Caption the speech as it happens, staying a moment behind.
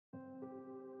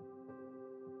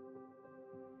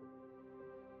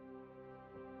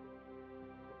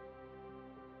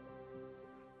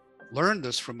learned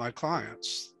this from my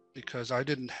clients because I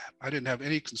didn't have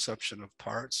any conception of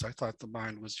parts. I thought the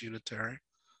mind was unitary.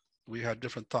 We had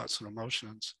different thoughts and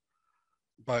emotions.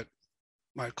 But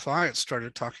my clients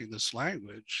started talking this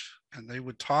language, and they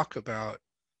would talk about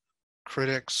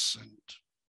critics and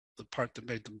the part that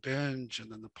made them binge,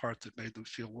 and then the part that made them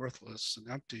feel worthless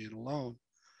and empty and alone.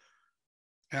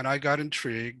 And I got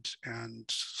intrigued and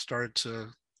started to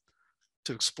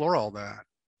explore all that,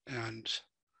 and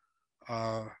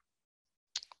uh,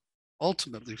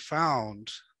 ultimately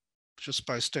found, just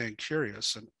by staying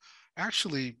curious and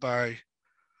actually by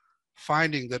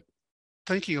finding that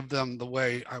thinking of them the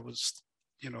way I was,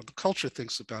 the culture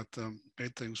thinks about them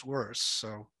made things worse.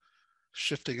 So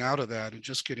shifting out of that and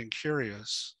just getting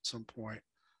curious at some point,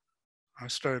 I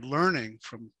started learning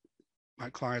from my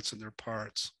clients and their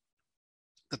parts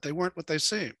that they weren't what they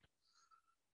seemed.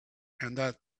 And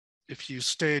that if you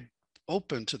stayed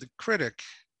open to the critic,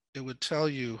 it would tell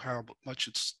you how much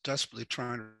it's desperately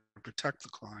trying to protect the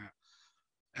client.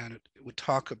 And it would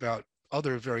talk about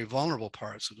other very vulnerable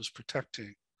parts it was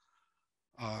protecting,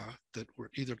 that were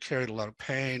either carried a lot of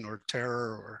pain or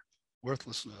terror or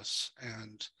worthlessness.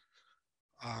 And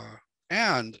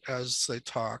as they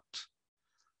talked,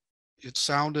 it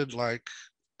sounded like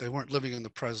they weren't living in the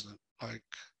present. Like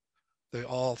they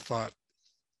all thought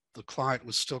the client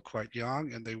was still quite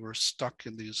young and they were stuck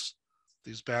in these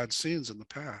bad scenes in the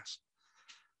past.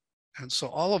 And so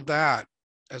all of that,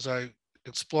 as I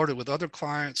explored it with other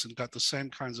clients and got the same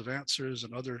kinds of answers,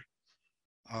 and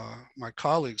my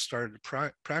colleagues started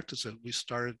to practice it, we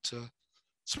started to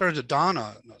dawn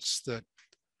on us that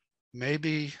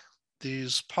maybe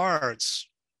these parts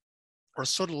are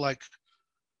sort of like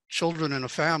children in a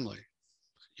family.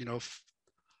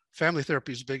 Family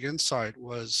therapy's big insight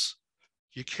was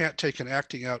you can't take an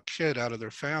acting out kid out of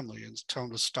their family and tell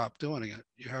them to stop doing it.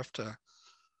 You have to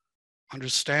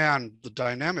understand the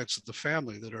dynamics of the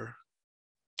family that are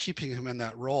keeping him in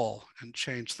that role and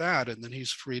change that. And then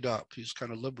he's freed up. He's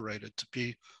kind of liberated to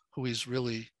be who he's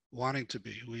really wanting to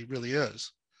be, who he really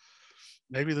is.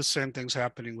 Maybe the same thing's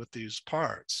happening with these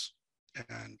parts.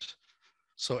 And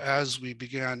so as we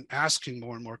began asking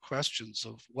more and more questions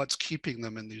of what's keeping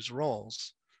them in these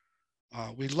roles,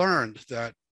 we learned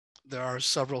that there are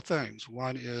several things.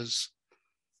 One is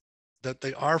that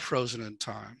they are frozen in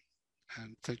time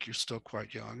and think you're still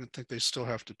quite young and think they still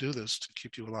have to do this to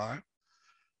keep you alive.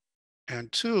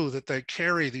 And two, that they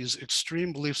carry these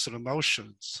extreme beliefs and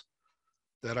emotions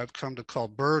that I've come to call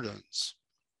burdens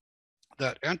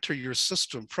that enter your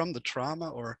system from the trauma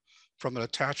or from an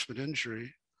attachment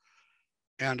injury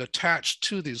and attach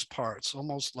to these parts,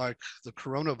 almost like the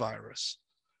coronavirus,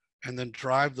 and then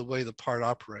drive the way the part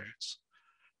operates.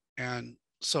 And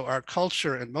so our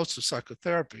culture and most of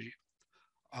psychotherapy,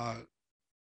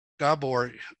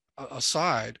 Gabor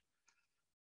aside,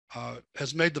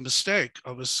 has made the mistake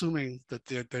of assuming that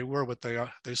they were what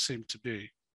they seem to be,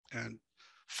 and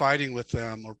fighting with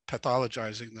them or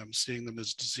pathologizing them, seeing them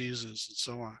as diseases and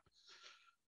so on.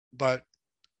 But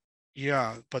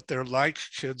they're like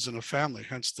kids in a family,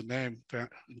 hence the name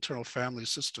internal family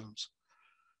systems,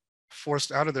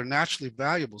 forced out of their naturally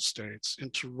valuable states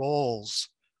into roles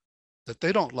that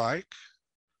they don't like,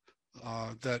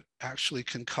 that actually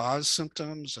can cause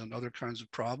symptoms and other kinds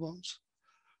of problems,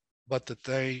 but that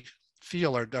they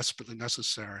feel are desperately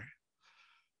necessary.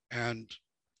 And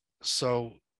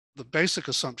so the basic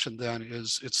assumption then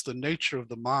is it's the nature of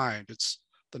the mind, it's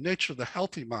the nature of the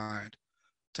healthy mind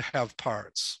to have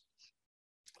parts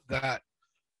that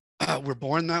we're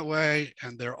born that way,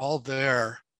 and they're all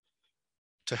there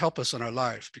to help us in our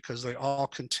life because they all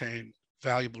contain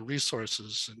valuable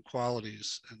resources and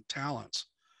qualities and talents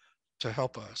to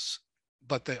help us.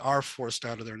 But they are forced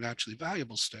out of their naturally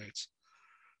valuable states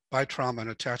by trauma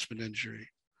and attachment injury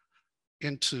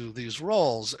into these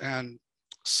roles. And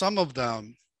some of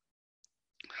them,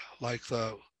 like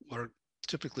what are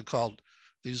typically called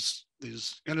these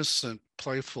innocent,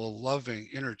 playful, loving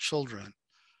inner children,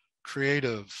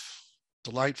 creative,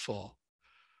 delightful,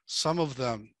 some of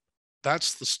them,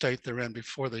 that's the state they're in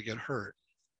before they get hurt.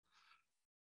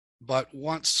 But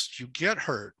once you get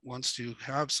hurt, once you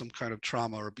have some kind of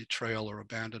trauma or betrayal or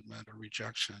abandonment or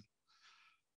rejection,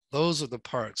 those are the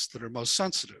parts that are most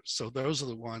sensitive. So those are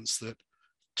the ones that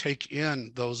take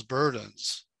in those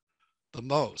burdens the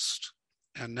most,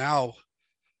 and now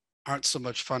aren't so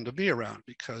much fun to be around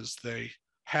because they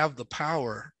have the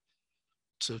power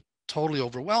to totally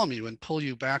overwhelm you and pull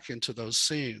you back into those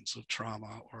scenes of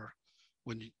trauma, or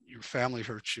when your family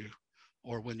hurts you,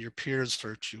 or when your peers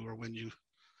hurt you, or when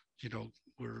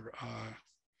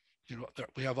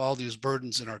we have all these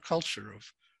burdens in our culture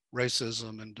of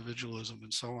racism, individualism,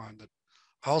 and so on that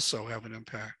also have an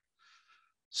impact.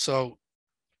 So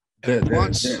Can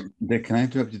I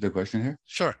interrupt you the question here?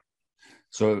 Sure.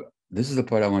 So this is the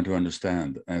part I want to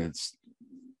understand, and it's,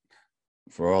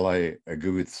 for all I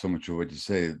agree with so much of what you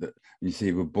say, that you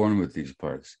say we're born with these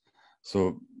parts.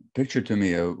 So picture to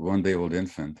me a one-day-old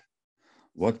infant.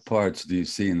 What parts do you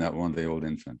see in that one-day-old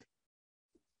infant?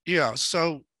 Yeah,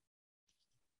 so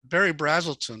Barry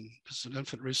Brazelton is an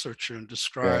infant researcher and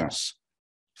describes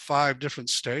 5 different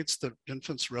states that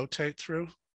infants rotate through,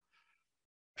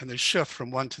 and they shift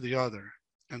from one to the other.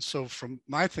 And so from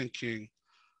my thinking,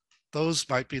 those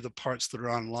might be the parts that are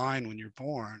online when you're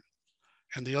born,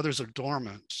 and the others are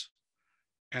dormant,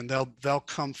 and they'll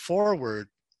come forward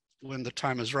when the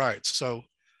time is right. So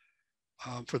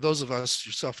for those of us,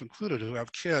 yourself included, who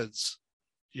have kids,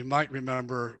 you might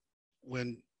remember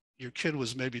when your kid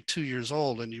was maybe 2 years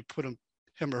old and you put him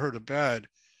or her to bed,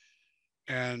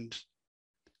 and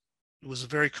it was a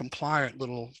very compliant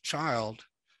little child,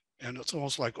 and it's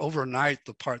almost like overnight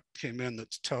the part came in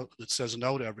that says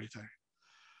no to everything.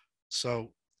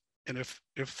 So, and if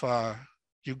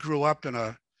you grew up in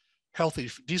a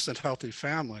decent healthy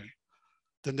family,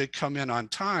 then they come in on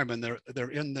time and they're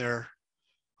in their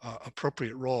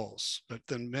appropriate roles. But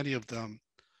then many of them,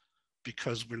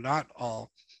 because we're not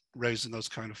all raised in those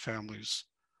kind of families,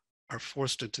 are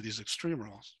forced into these extreme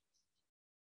roles.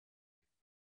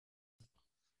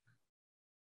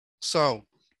 So,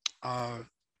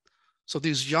 so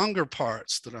these younger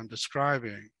parts that I'm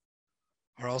describing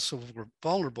are also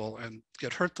vulnerable and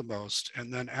get hurt the most.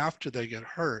 And then after they get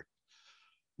hurt,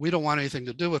 we don't want anything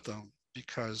to do with them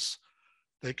because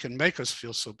they can make us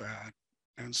feel so bad.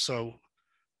 And so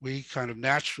we kind of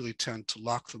naturally tend to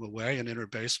lock them away in inner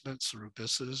basements or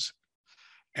abysses.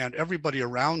 And everybody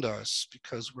around us,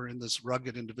 because we're in this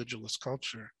rugged individualist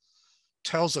culture,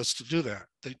 tells us to do that.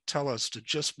 They tell us to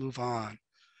just move on.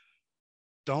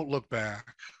 Don't look back.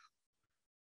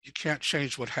 You can't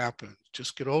change what happened.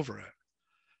 Just get over it.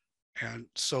 And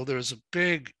so there's a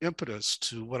big impetus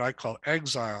to what I call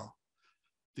exile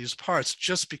these parts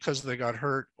just because they got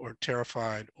hurt or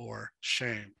terrified or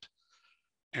shamed.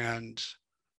 And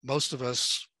most of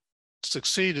us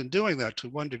succeed in doing that to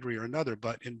one degree or another,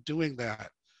 but in doing that,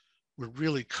 we're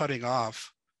really cutting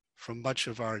off from much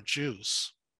of our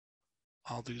juice,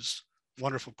 all these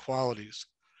wonderful qualities.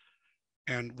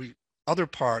 And other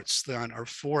parts then are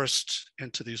forced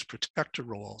into these protector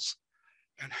roles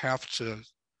and have to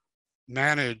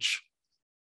manage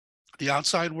the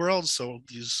outside world so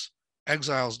these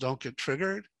exiles don't get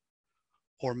triggered,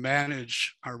 or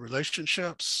manage our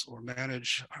relationships, or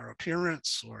manage our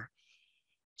appearance, or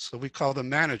so we call them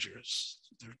managers.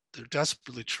 They're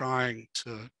desperately trying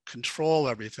to control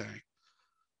everything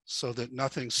so that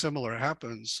nothing similar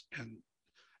happens,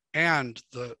 and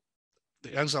the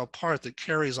exile part that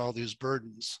carries all these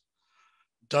burdens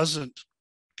doesn't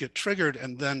get triggered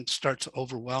and then start to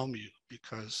overwhelm you,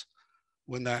 because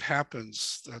when that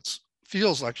happens, that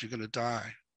feels like you're going to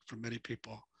die for many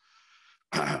people.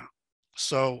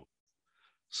 So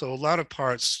a lot of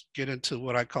parts get into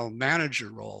what I call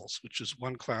manager roles, which is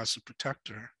one class of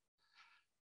protector.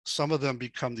 Some of them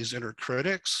become these inner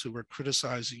critics who are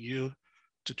criticizing you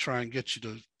to try and get you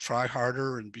to try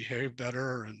harder and behave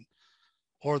better,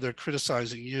 or they're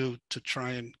criticizing you to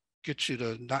try and get you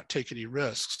to not take any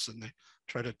risks, and they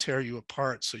try to tear you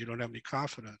apart so you don't have any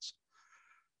confidence.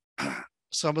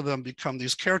 Some of them become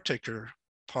these caretaker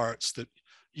parts that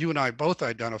you and I both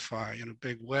identify in a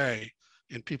big way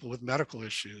in people with medical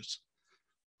issues.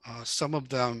 Some of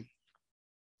them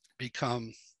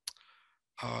become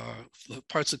the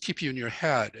parts that keep you in your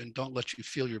head and don't let you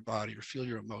feel your body or feel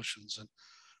your emotions, and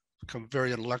become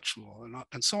very intellectual,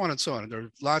 and so on and so on. And there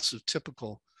are lots of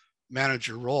typical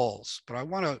manager roles, but I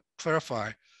want to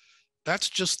clarify, that's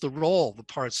just the role the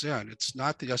part's in. It's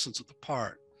not the essence of the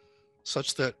part,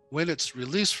 such that when it's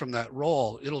released from that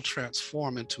role, it'll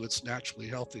transform into its naturally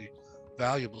healthy,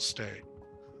 valuable state.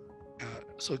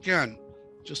 So again,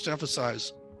 just to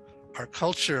emphasize, our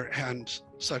culture and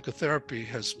psychotherapy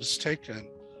has mistaken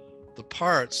the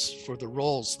parts for the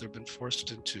roles they've been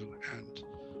forced into and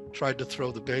tried to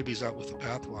throw the babies out with the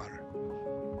bathwater.